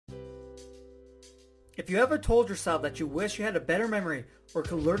If you ever told yourself that you wish you had a better memory or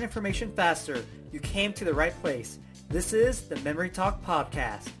could learn information faster, you came to the right place. This is the Memory Talk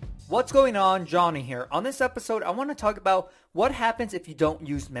Podcast. What's going on? Johnny here. On this episode, I want to talk about what happens if you don't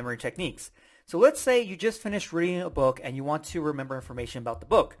use memory techniques. So let's say you just finished reading a book and you want to remember information about the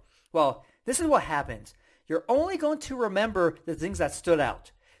book. Well, this is what happens. You're only going to remember the things that stood out.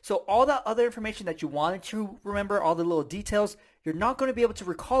 So all that other information that you wanted to remember, all the little details, you're not going to be able to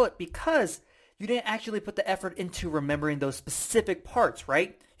recall it because you didn't actually put the effort into remembering those specific parts, right?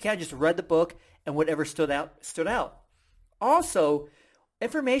 You can't just read the book and whatever stood out. Also,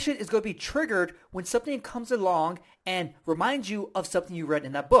 information is going to be triggered when something comes along and reminds you of something you read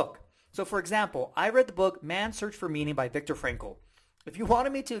in that book. So for example, I read the book Man's Search for Meaning by Viktor Frankl. If you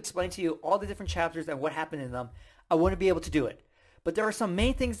wanted me to explain to you all the different chapters and what happened in them, I wouldn't be able to do it. But there are some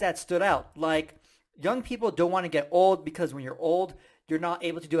main things that stood out, like young people don't want to get old because when you're old, you're not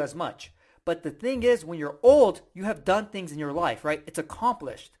able to do as much. But the thing is, when you're old, you have done things in your life, right? It's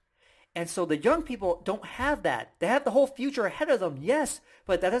accomplished. And so the young people don't have that. They have the whole future ahead of them, yes,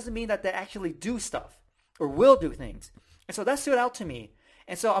 but that doesn't mean that they actually do stuff or will do things. And so that stood out to me.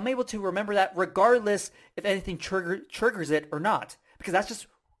 And so I'm able to remember that regardless if anything triggers it or not, because that's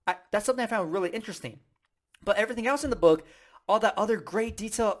something I found really interesting. But everything else in the book, all that other great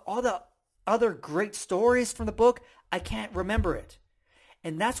detail, all the other great stories from the book, I can't remember it.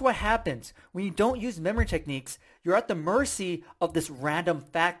 And that's what happens when you don't use memory techniques. You're at the mercy of this random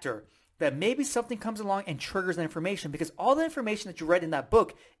factor that maybe something comes along and triggers the information because all the information that you read in that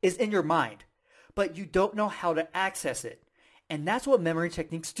book is in your mind, but you don't know how to access it. And that's what memory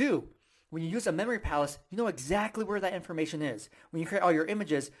techniques do. When you use a memory palace, you know exactly where that information is. When you create all your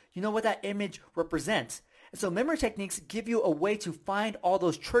images, you know what that image represents. And so memory techniques give you a way to find all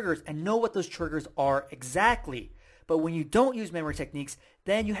those triggers and know what those triggers are exactly. But when you don't use memory techniques,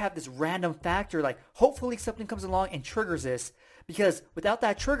 then you have this random factor like hopefully something comes along and triggers this, because without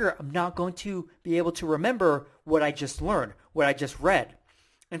that trigger, I'm not going to be able to remember what I just learned, what I just read.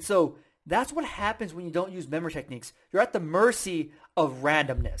 And so that's what happens when you don't use memory techniques. You're at the mercy of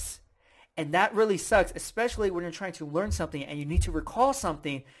randomness. And that really sucks, especially when you're trying to learn something and you need to recall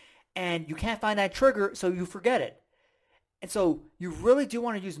something and you can't find that trigger, so you forget it. And so you really do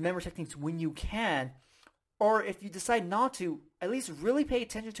want to use memory techniques when you can. Or if you decide not to, at least really pay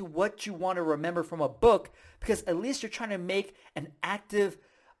attention to what you want to remember from a book, because at least you're trying to make an active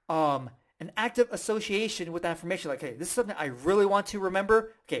association with that information. Like, hey, this is something I really want to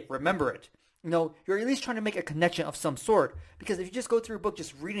remember. Okay, remember it. You know, you're at least trying to make a connection of some sort. Because if you just go through a book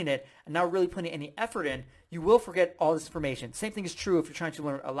just reading it and not really putting any effort in, you will forget all this information. Same thing is true if you're trying to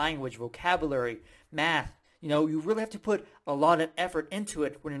learn a language, vocabulary, math. You know, you really have to put a lot of effort into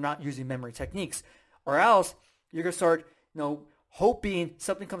it when you're not using memory techniques. Or else you're going to start, hoping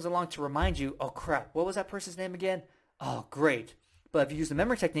something comes along to remind you, oh crap, what was that person's name again? Oh, great. But if you use the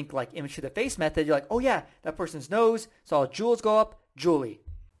memory technique like image to the face method, you're like, oh yeah, that person's nose, saw jewels go up, Julie.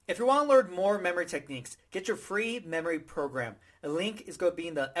 If you want to learn more memory techniques, get your free memory program. A link is going to be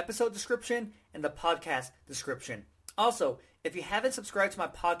in the episode description and the podcast description. Also, if you haven't subscribed to my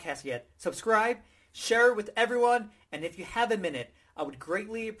podcast yet, subscribe, share it with everyone, and if you have a minute, I would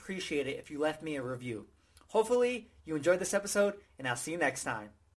greatly appreciate it if you left me a review. Hopefully, you enjoyed this episode, and I'll see you next time.